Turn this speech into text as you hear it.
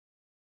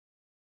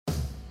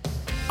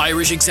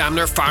Irish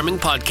Examiner Farming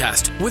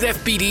Podcast with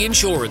FBD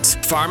Insurance.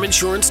 Farm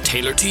insurance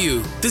tailored to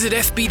you. Visit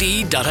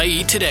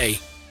fbd.ie today.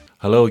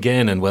 Hello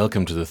again and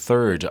welcome to the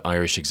third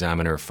Irish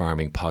Examiner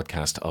Farming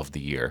Podcast of the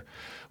year.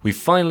 We've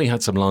finally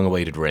had some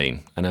long-awaited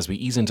rain, and as we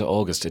ease into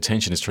August,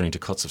 attention is turning to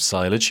cuts of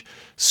silage,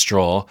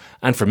 straw,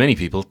 and for many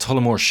people,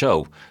 Tullamore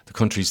Show, the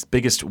country's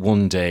biggest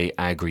one-day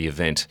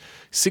agri-event.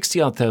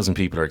 60-odd thousand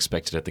people are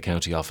expected at the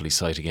County Offaly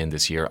site again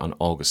this year on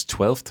August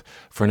 12th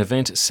for an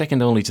event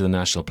second only to the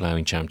National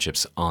Ploughing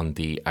Championships on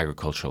the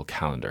agricultural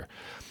calendar.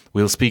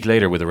 We'll speak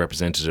later with a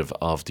representative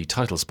of the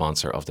title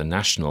sponsor of the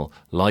National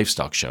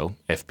Livestock Show,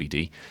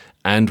 FBD,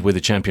 and with a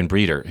champion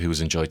breeder who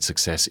has enjoyed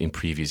success in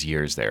previous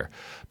years there.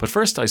 But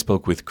first I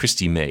spoke with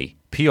Christy May,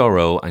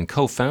 PRO and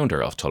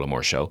co-founder of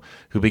Tullamore Show,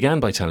 who began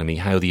by telling me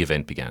how the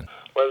event began.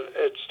 Well,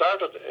 it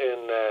started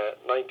in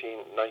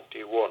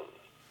 1991.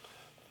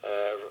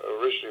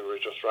 Originally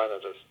we just ran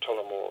it as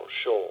Tullamore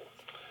Show,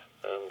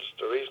 and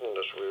the reason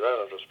that we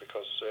ran it was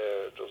because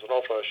there was an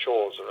awful lot of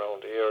shows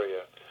around the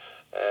area.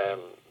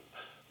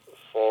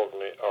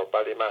 Fogarty or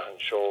Ballymahan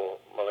Show,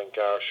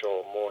 Mullingar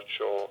Show, Moat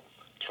Show,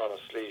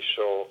 Clonaslee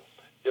Show,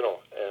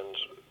 and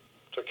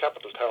the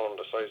capital town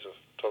the size of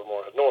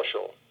Tullamore had no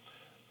show.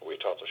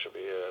 We thought there should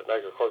be an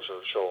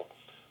agricultural show.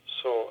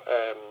 So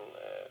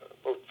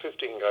about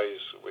 15 guys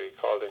we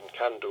called in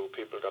can-do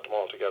people, got them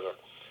all together,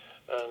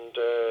 and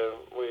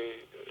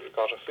we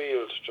got a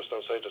field just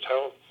outside the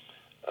town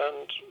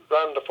and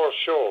ran the first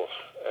show,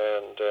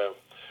 and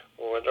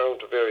we went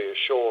around to various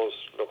shows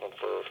looking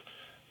for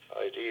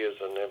ideas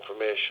and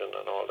information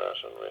and all that,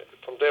 and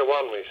from day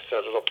one we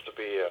set it up to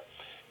be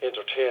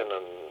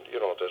entertaining,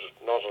 that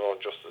not alone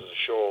just as a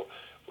show.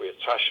 We had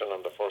thrashing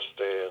on the first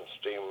day and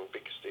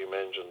big steam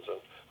engines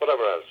and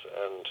whatever else,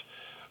 and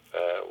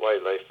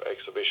wildlife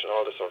exhibition,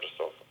 all this sort of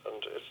stuff, and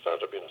it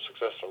started being a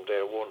success from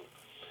day one.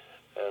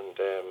 And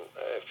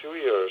a few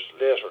years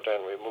later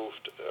then we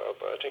moved,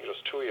 I think it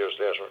was 2 years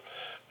later,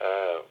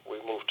 we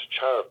moved to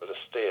Charleville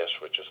Estate,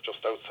 which is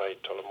just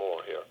outside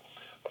Tullamore here,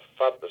 a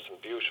fabulous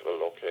and beautiful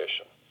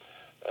location.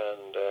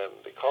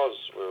 And because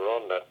we were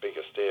on that big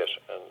estate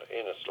and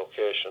in its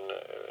location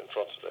in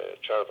front of the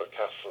Charleville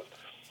Castle,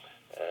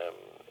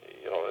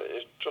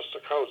 it just,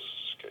 the crowds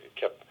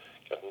kept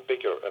getting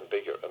bigger and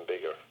bigger and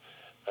bigger.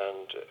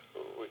 And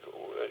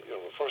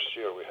the first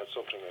year we had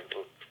something like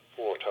about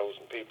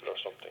 4,000 people or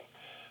something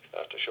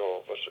at the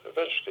show, but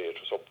eventually it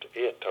was up to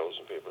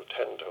 8,000 people,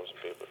 10,000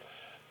 people.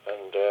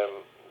 And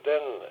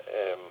then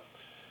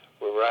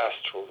we were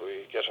asked would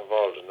we get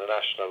involved in the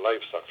National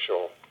Livestock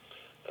Show.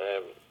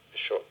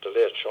 The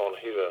late Sean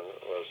Heelan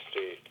was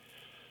the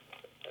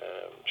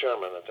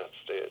chairman at that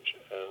stage,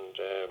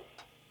 and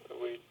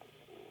we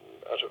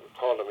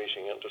called a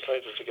meeting and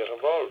decided to get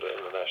involved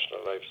in the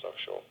National Livestock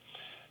Show.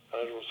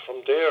 And it was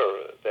from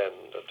there then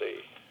that the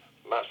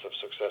massive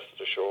success of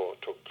the show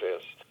took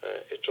place.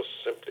 It just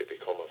simply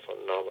become a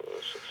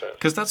phenomenal success.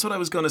 Because that's what I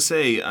was going to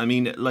say. I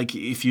mean, like,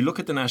 if you look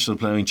at the National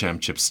Ploughing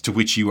Championships, to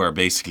which you are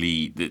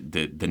basically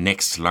the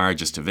next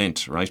largest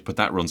event, right? But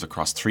that runs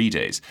across 3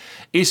 days.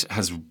 It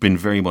has been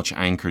very much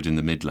anchored in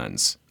the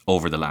Midlands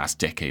over the last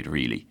decade,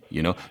 really.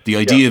 The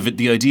idea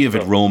of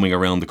it roaming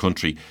around the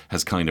country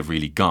has kind of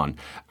really gone.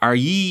 Are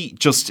ye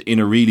just in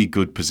a really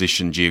good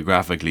position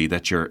geographically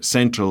that you're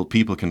central,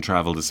 people can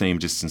travel the same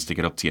distance to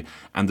get up to you,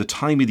 and the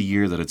time of the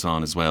year that it's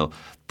on as well,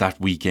 that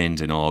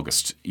weekend in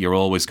August, you're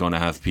always going to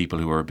have people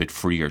who are a bit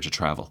freer to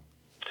travel?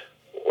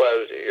 Well,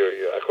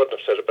 I couldn't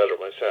have said it better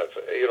myself.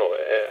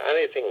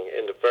 Anything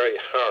in the very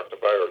heart of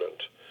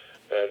Ireland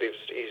leaves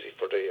it easy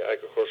for the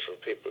agricultural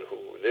people who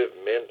live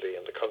mainly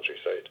in the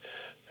countryside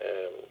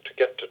to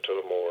get to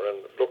Tullamore.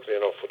 And luckily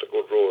enough, with the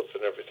good roads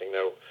and everything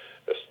now,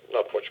 it's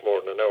not much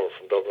more than an hour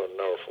from Dublin,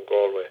 an hour from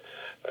Galway,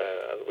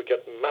 and we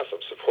get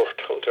massive support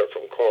down there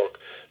from Cork,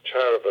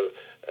 Charleville,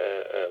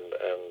 and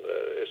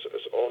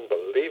it's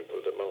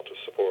unbelievable the amount of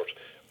support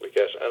we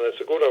get. And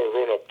it's a good hour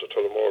run up to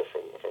Tullamore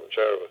from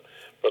Charleville.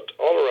 But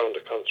all around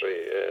the country,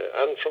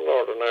 and from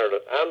Northern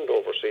Ireland and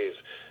overseas.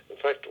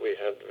 In fact, we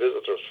had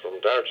visitors from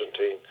the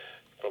Argentine,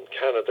 from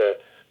Canada.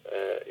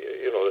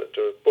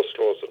 The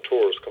busloads and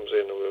tours comes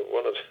in.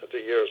 One of the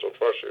years,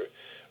 unfortunately,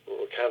 we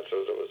were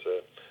cancelled. There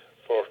was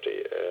 40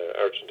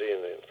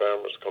 Argentinian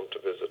farmers come to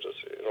visit us.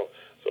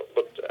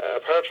 But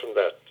apart from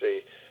that,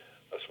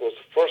 I suppose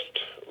the first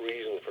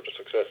reason for the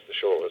success of the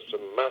show is the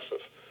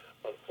massive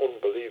and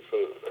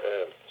unbelievable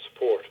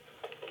support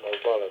from our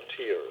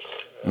volunteers,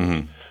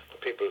 the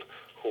people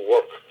who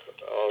work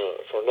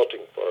for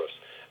nothing for us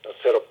and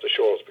set up the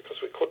shows,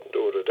 because we couldn't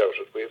do it without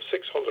it. We have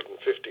 650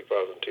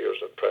 volunteers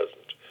at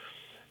present,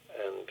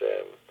 and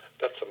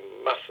that's a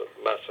massive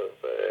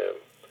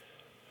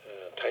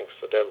thanks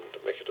to them to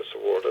make it a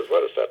award. As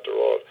well as that,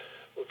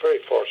 we're very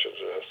fortunate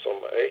to have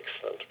some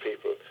excellent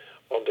people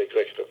on the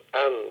executive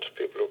and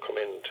people who come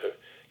in to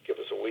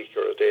give us a week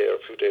or a day or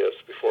a few days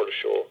before the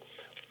show.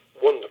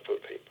 Wonderful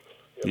people.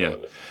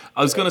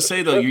 I was going to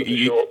say though,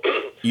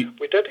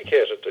 we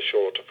dedicated the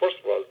show to, first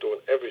of all, doing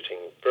everything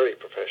very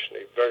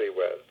professionally, very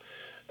well,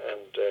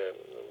 and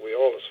we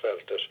always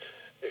felt that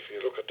if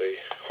you look at the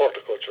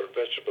horticulture and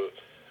vegetable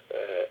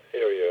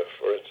area,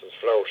 for instance,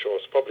 flower show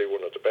is probably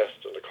one of the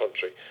best in the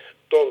country,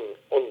 done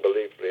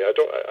unbelievably. I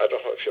don't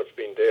know if you've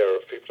been there,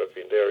 if people have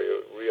been there,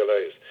 you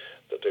realise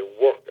that the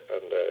work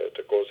and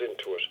that goes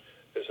into it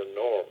is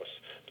enormous.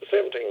 The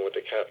same thing with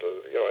the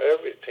cattle.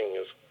 Everything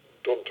is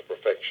done to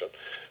perfection.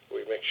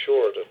 We make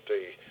sure that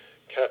the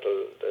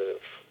cattle, the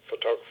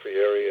photography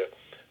area,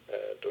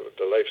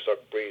 the livestock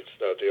breeds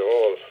now,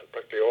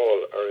 practically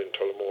all are in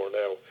Tullamore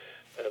now.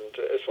 And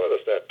as well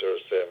as that,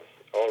 there's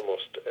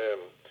almost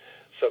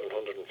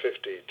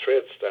 750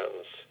 trade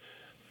stands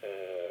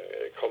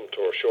come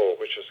to our show,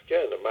 which is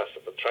again a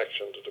massive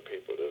attraction to the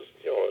people.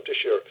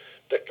 This year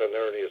Declan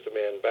Ernie is the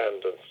main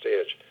band on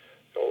stage.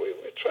 We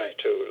try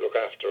to look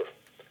after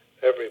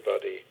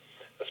everybody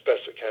as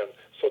best we can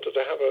so that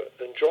they have an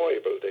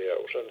enjoyable day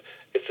out. And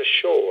it's a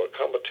show, a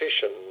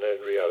competition in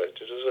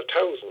reality. There's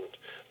 1,000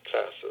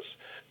 classes,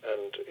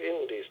 and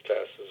in these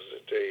classes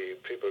the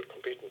people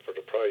competing for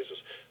the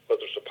prizes,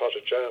 whether it's a pot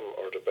of jam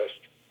or the best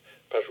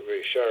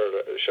pedigree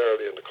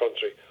Shirley in the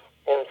country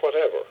or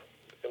whatever.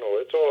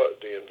 It's all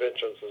the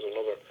inventions is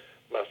another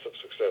massive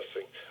success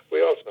thing.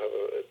 We also have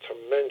a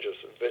tremendous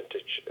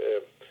vintage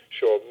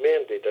show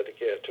mainly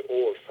dedicated to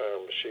old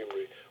farm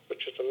machinery,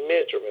 which is a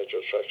major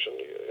attraction.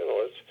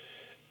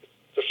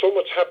 There's so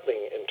much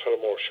happening in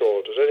Tullamore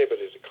Show that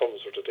anybody that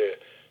comes for the day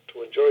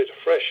to enjoy the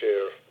fresh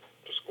air,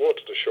 just go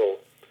to the show,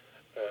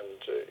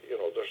 and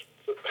there's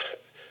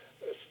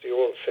it's the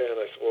old saying,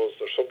 I suppose,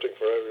 there's something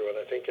for everyone.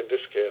 I think in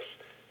this case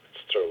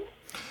it's true.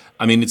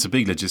 I mean, it's a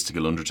big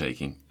logistical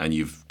undertaking, and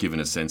you've given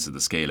a sense of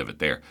the scale of it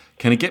there.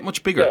 Can it get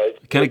much bigger?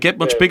 Can it get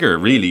much bigger,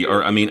 really?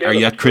 Or, are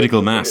you at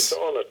critical mass?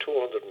 It's on a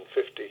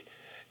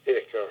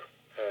 250-acre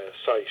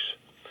site.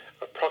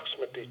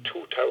 Approximately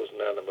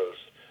 2,000 animals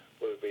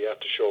will be at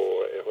the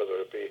show,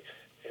 whether it be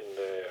in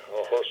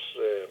horse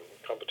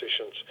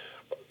competitions,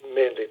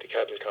 mainly the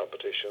cattle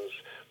competitions.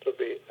 There'll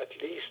be at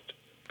least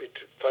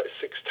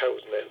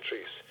 6,000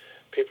 entries,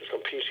 people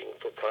competing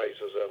for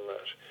prizes and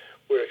that.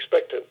 We're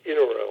expecting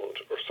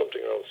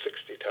something around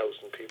 60,000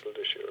 people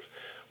this year.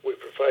 We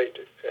provide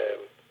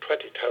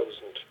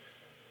 20,000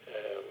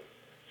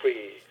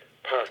 free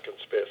parking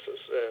spaces,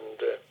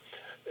 and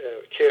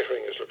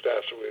catering is looked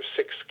after. We have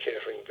 6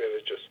 catering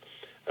villages,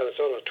 and it's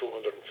on a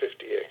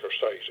 250-acre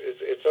site.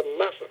 It's a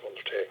massive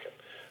undertaking,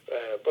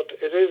 but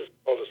it is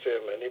all the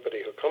same.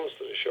 Anybody who comes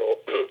to the show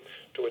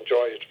to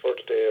enjoy it for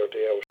the day or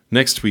day out.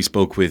 Next, we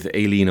spoke with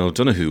Aileen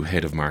O'Donoghue,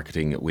 Head of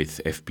Marketing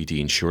with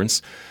FBD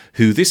Insurance,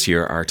 who this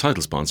year are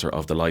title sponsor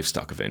of the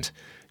livestock event.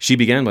 She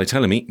began by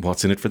telling me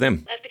what's in it for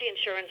them. FBD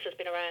Insurance has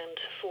been around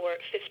for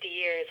 50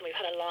 years, and we've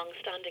had a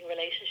long-standing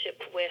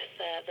relationship with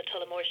the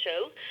Tullamore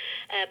Show.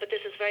 But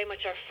this is very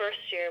much our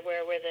first year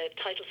where we're the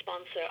title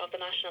sponsor of the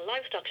National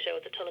Livestock Show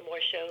at the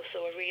Tullamore Show,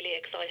 so we're really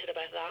excited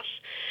about that.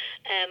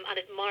 And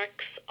it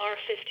marks our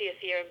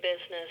 50th year in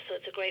business, so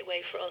it's a great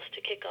way for us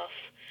to kick off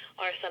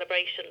our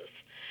celebrations.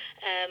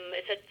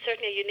 It's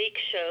certainly a unique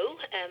show.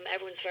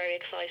 Everyone's very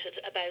excited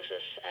about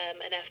it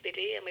in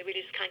FBD, and we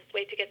really just can't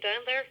wait to get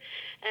down there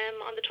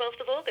on the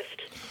 12th of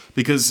August.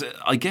 Because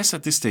I guess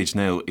at this stage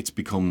now, it's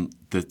become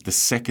the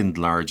second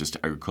largest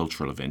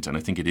agricultural event, and I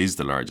think it is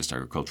the largest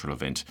agricultural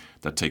event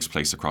that takes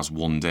place across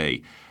one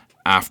day.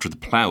 After the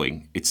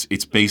ploughing, it's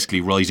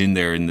basically right in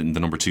there in the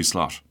number 2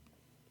 slot.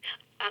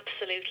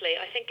 Absolutely.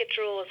 I think it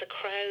draws a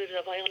crowd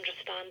of, I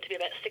understand, to be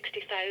about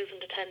 60,000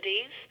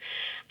 attendees,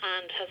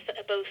 and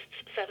boasts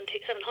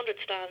 700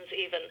 stands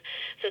even.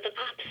 So it's an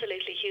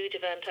absolutely huge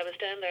event. I was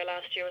down there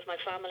last year with my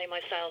family,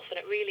 myself,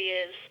 and it really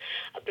is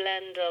a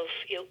blend of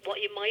what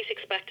you might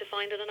expect to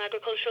find at an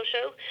agricultural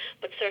show,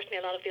 but certainly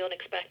a lot of the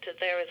unexpected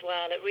there as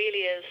well. It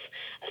really is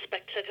a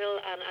spectacle,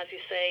 and as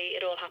you say,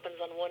 it all happens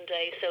on one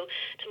day. So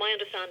to my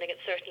understanding,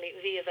 it's certainly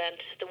the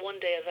event, the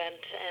one-day event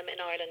in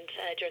Ireland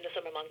during the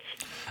summer months.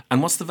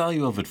 And what's the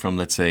value of it from,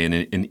 let's say,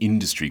 an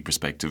industry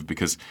perspective?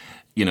 Because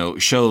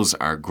shows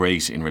are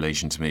great in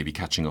relation to maybe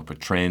catching up with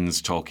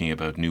trends, talking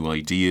about new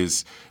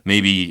ideas,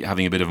 maybe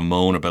having a bit of a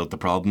moan about the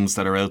problems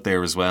that are out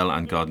there as well.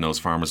 And God knows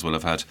farmers will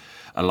have had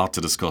a lot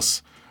to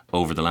discuss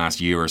over the last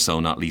year or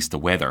so, not least the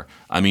weather.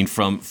 I mean,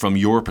 from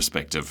your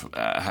perspective,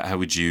 how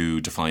would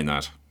you define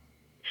that?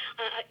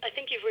 I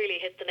think you've really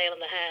hit the nail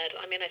on the head.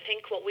 I mean, I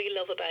think what we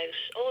love about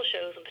all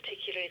shows, and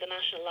particularly the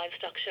National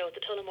Livestock Show at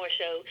the Tullamore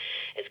Show,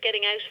 is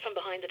getting out from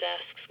behind the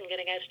desks and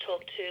getting out to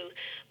talk to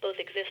both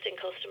existing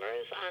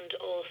customers and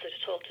also to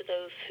talk to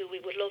those who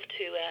we would love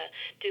to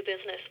do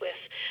business with.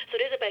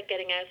 So it is about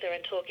getting out there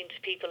and talking to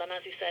people, and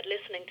as you said,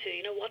 listening to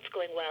what's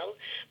going well,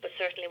 but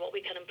certainly what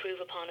we can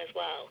improve upon as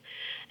well.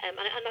 And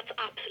that's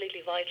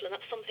absolutely vital, and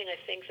that's something I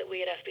think that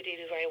we at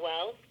FBD do very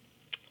well.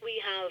 We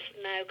have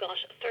now got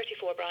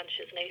 34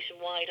 branches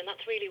nationwide, and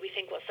that's really, we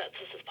think, what sets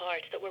us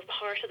apart, that we're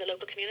part of the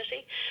local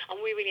community,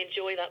 and we really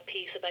enjoy that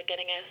piece about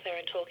getting out there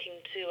and talking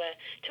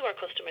to our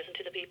customers and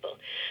to the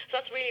people. So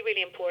that's really,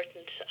 really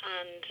important,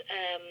 and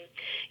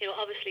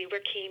obviously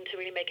we're keen to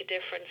really make a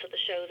difference at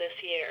the show this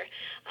year,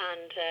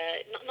 and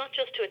not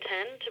just to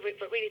attend,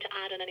 but really to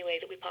add in any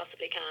way that we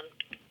possibly can.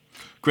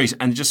 Great.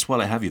 And just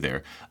while I have you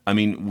there, I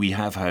mean, we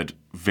have had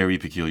very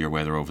peculiar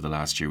weather over the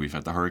last year. We've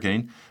had the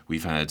hurricane,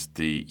 we've had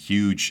the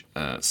huge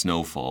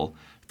snowfall,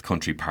 the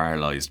country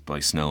paralysed by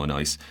snow and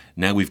ice.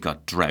 Now we've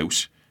got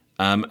drought.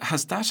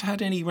 Has that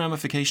had any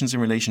ramifications in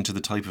relation to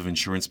the type of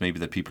insurance maybe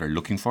that people are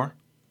looking for?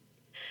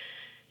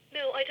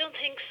 No, I don't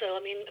think so.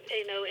 I mean,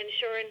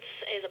 insurance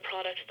is a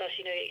product that,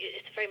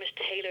 it's very much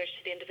tailored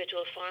to the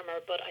individual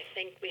farmer, but I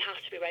think we have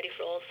to be ready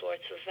for all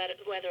sorts of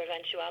weather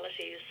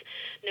eventualities.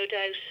 No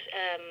doubt,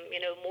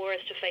 more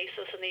is to face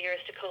us in the years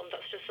to come.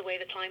 That's just the way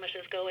the climate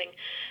is going.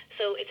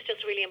 So it's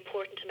just really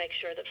important to make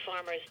sure that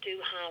farmers do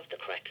have the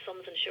correct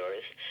sums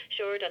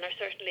insured and are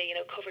certainly,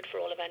 covered for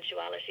all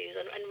eventualities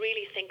and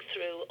really think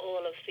through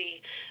all of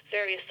the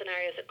various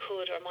scenarios that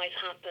could or might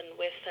happen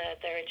with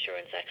their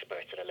insurance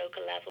experts at a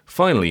local level.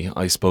 Finally,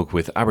 I spoke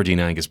with Aberdeen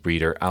Angus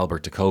breeder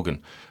Albert de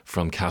Cogan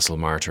from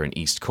Castlemartyr in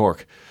East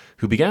Cork,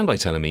 who began by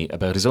telling me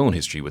about his own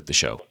history with the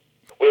show.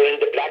 We're in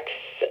the Blacks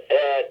since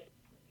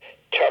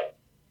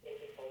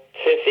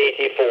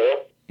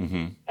 1984,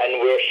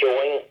 and we're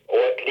showing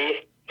at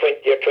least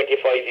 20 or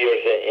 25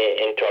 years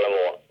in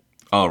Tullamore.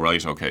 Oh,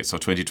 right, okay, so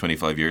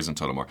 20-25 years in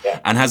Tullamore. Yeah.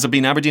 And has it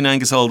been Aberdeen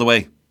Angus all the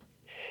way?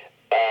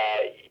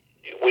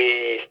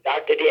 We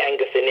started the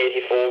Angus in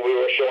 1984. We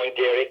were showing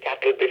dairy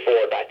cattle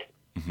before that.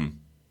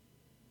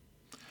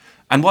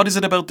 And what is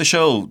it about the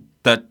show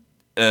that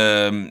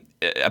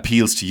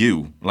appeals to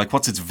you? Like,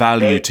 what's its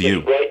value to you?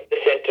 It's right in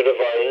the centre of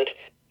Ireland,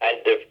 and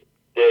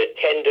the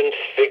attendance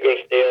figures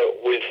there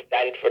will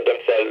stand for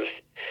themselves.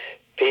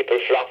 People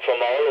flock from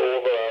all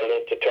over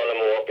Ireland to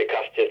Tullamore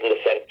because it's in the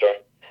centre,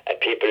 and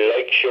people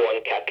like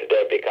showing cattle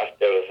there because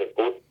there's a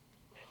good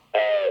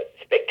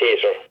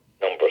spectator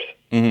numbers.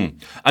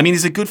 I mean,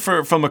 is it good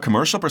from a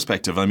commercial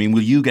perspective? I mean,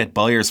 will you get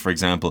buyers, for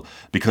example,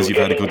 because you've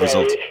had a good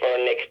result? For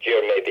next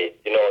year, maybe.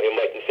 You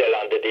mightn't sell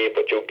on the day,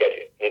 but you'll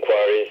get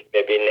inquiries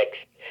maybe next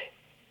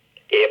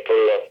April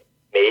or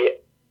May.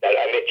 That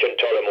I met you in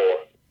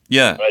Tullamore.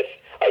 Yeah.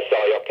 I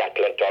saw your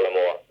cattle in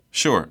Tullamore.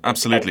 Sure,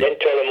 absolutely. And then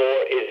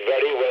Tullamore is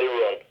very well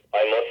run.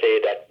 I must say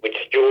that, with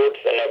stewards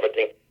and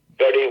everything,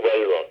 very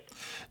well run.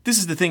 This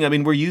is the thing. I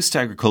mean, we're used to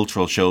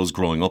agricultural shows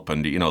growing up,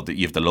 and you have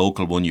the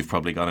local one. You've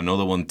probably got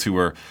another one, two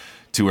or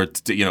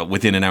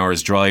within an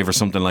hour's drive or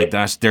something like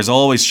that. There's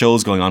always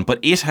shows going on, but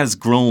it has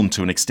grown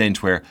to an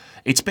extent where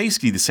it's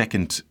basically the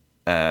second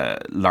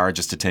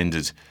largest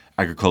attended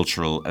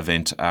agricultural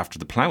event after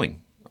the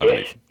ploughing, I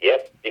believe.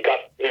 Yes, because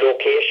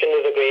location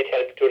is a great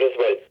help to it as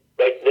well,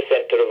 right in the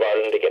centre of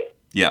Ireland again.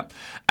 Yeah,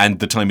 and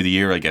the time of the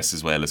year, I guess,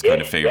 as well is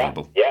kind of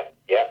favourable. Yeah.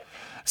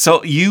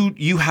 So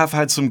you have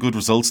had some good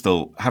results,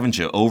 though, haven't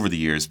you, over the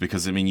years?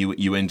 Because, I mean,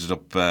 you ended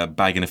up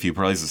bagging a few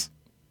prizes.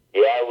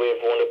 Yeah,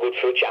 we've won a good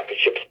few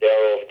championships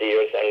there over the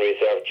years and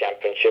reserve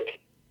championships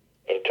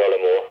in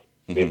Tullamore.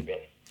 We've been.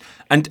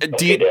 And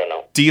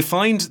do you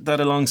find that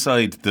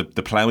alongside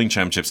the ploughing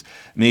championships,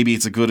 maybe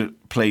it's a good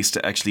place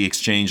to actually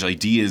exchange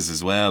ideas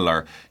as well,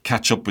 or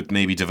catch up with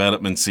maybe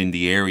developments in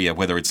the area,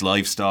 whether it's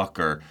livestock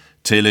or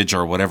tillage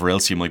or whatever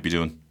else you might be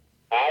doing?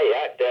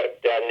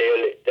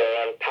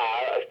 They're on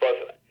par, I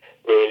suppose,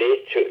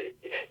 really,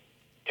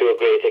 to a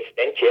great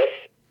extent, yes.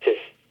 It's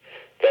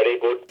very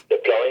good, the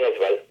ploughing as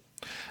well.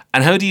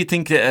 And how do you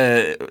think,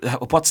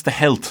 what's the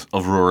health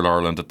of rural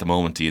Ireland at the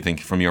moment, do you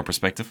think, from your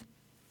perspective?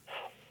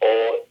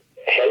 Oh,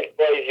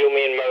 health-wise, you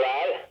mean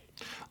morale?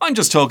 I'm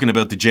just talking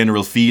about the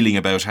general feeling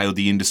about how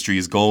the industry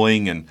is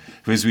going, and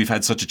because we've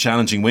had such a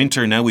challenging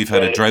winter, now we've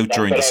had a drought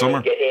during the summer.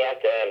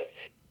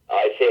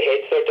 I'd say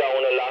heads are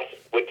down a lot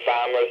with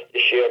farmers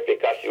this year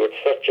because you had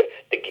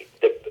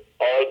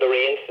all the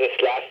rains this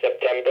last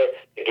September,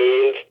 the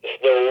gales, the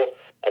snow,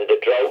 and the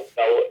drought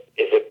now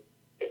is a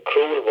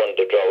cruel one,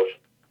 the drought.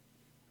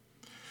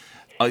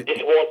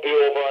 This won't be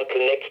over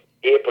until next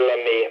April or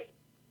May.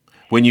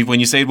 When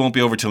you say it won't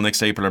be over till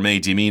next April or May,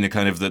 do you mean a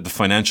kind of the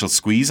financial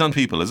squeeze on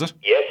people, is it?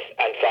 Yes,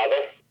 and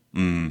further.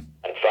 And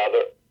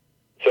further.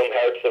 Some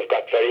herds have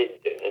got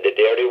in the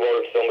dairy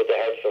world, some of the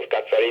herds have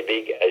got very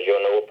big, as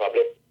you know,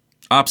 probably.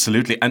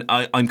 Absolutely. And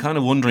I'm kind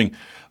of wondering,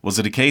 was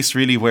it a case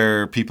really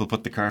where people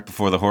put the cart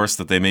before the horse,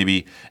 that they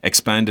maybe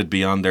expanded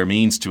beyond their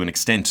means to an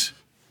extent?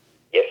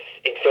 Yes,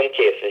 in some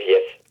cases,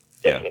 yes,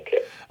 definitely. Yeah.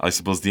 I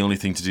suppose the only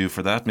thing to do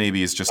for that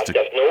maybe is just There's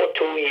no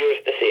 2 years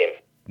the same.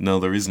 No,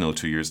 there is no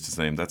 2 years the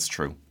same. That's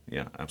true.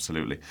 Yeah,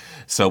 absolutely.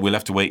 So we'll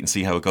have to wait and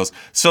see how it goes.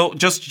 So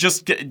just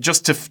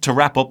to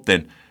wrap up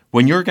then,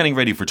 when you're getting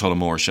ready for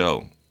Tullamore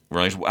show,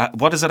 right,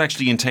 what does that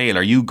actually entail?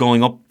 Are you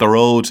going up the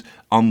road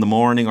on the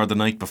morning or the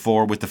night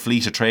before with the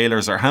fleet of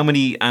trailers, or how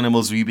many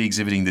animals will you be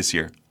exhibiting this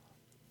year?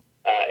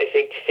 I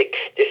think 6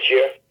 this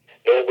year.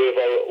 No, we'll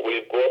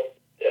go up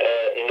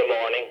in the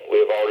morning. We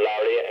have our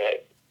lorry.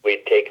 We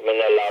take them in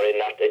a lorry,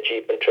 not a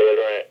jeep and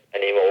trailer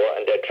anymore,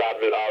 and they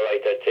travel all right,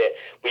 I'd say.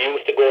 We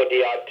used to go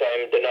the odd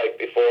time the night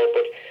before,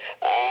 but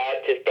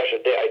it's better.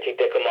 I think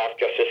they come off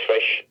just as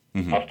fresh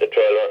off the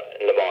trailer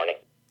in the morning.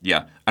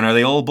 Yeah. And are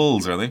they all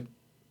bulls, are they?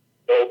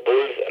 No,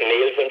 bulls,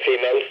 males and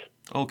females.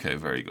 Okay,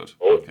 very good.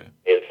 Both okay.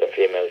 Males and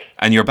females.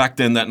 And you're back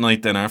then that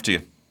night then after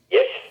you?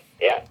 Yes,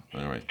 yeah.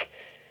 All right.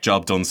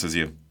 Job done, says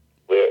you.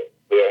 We're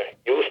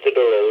used to the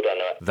road.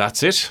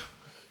 That's it.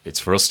 It's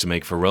for us to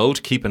make for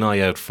road. Keep an eye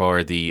out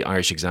for the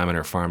Irish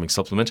Examiner Farming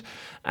Supplement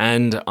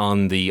and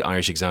on the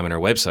Irish Examiner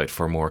website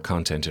for more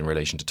content in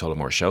relation to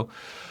Tullamore Show.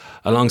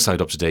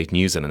 Alongside up-to-date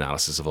news and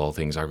analysis of all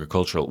things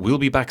agricultural, we'll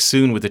be back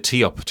soon with a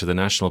tee-up to the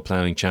National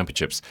Ploughing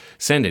Championships.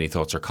 Send any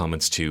thoughts or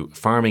comments to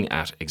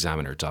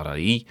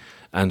farming@examiner.ie.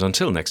 And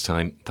until next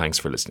time, thanks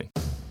for listening.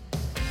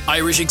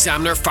 Irish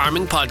Examiner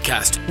Farming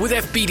Podcast with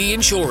FBD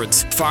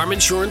Insurance. Farm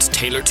insurance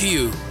tailored to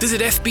you.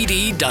 Visit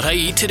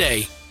fbd.ie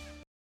today.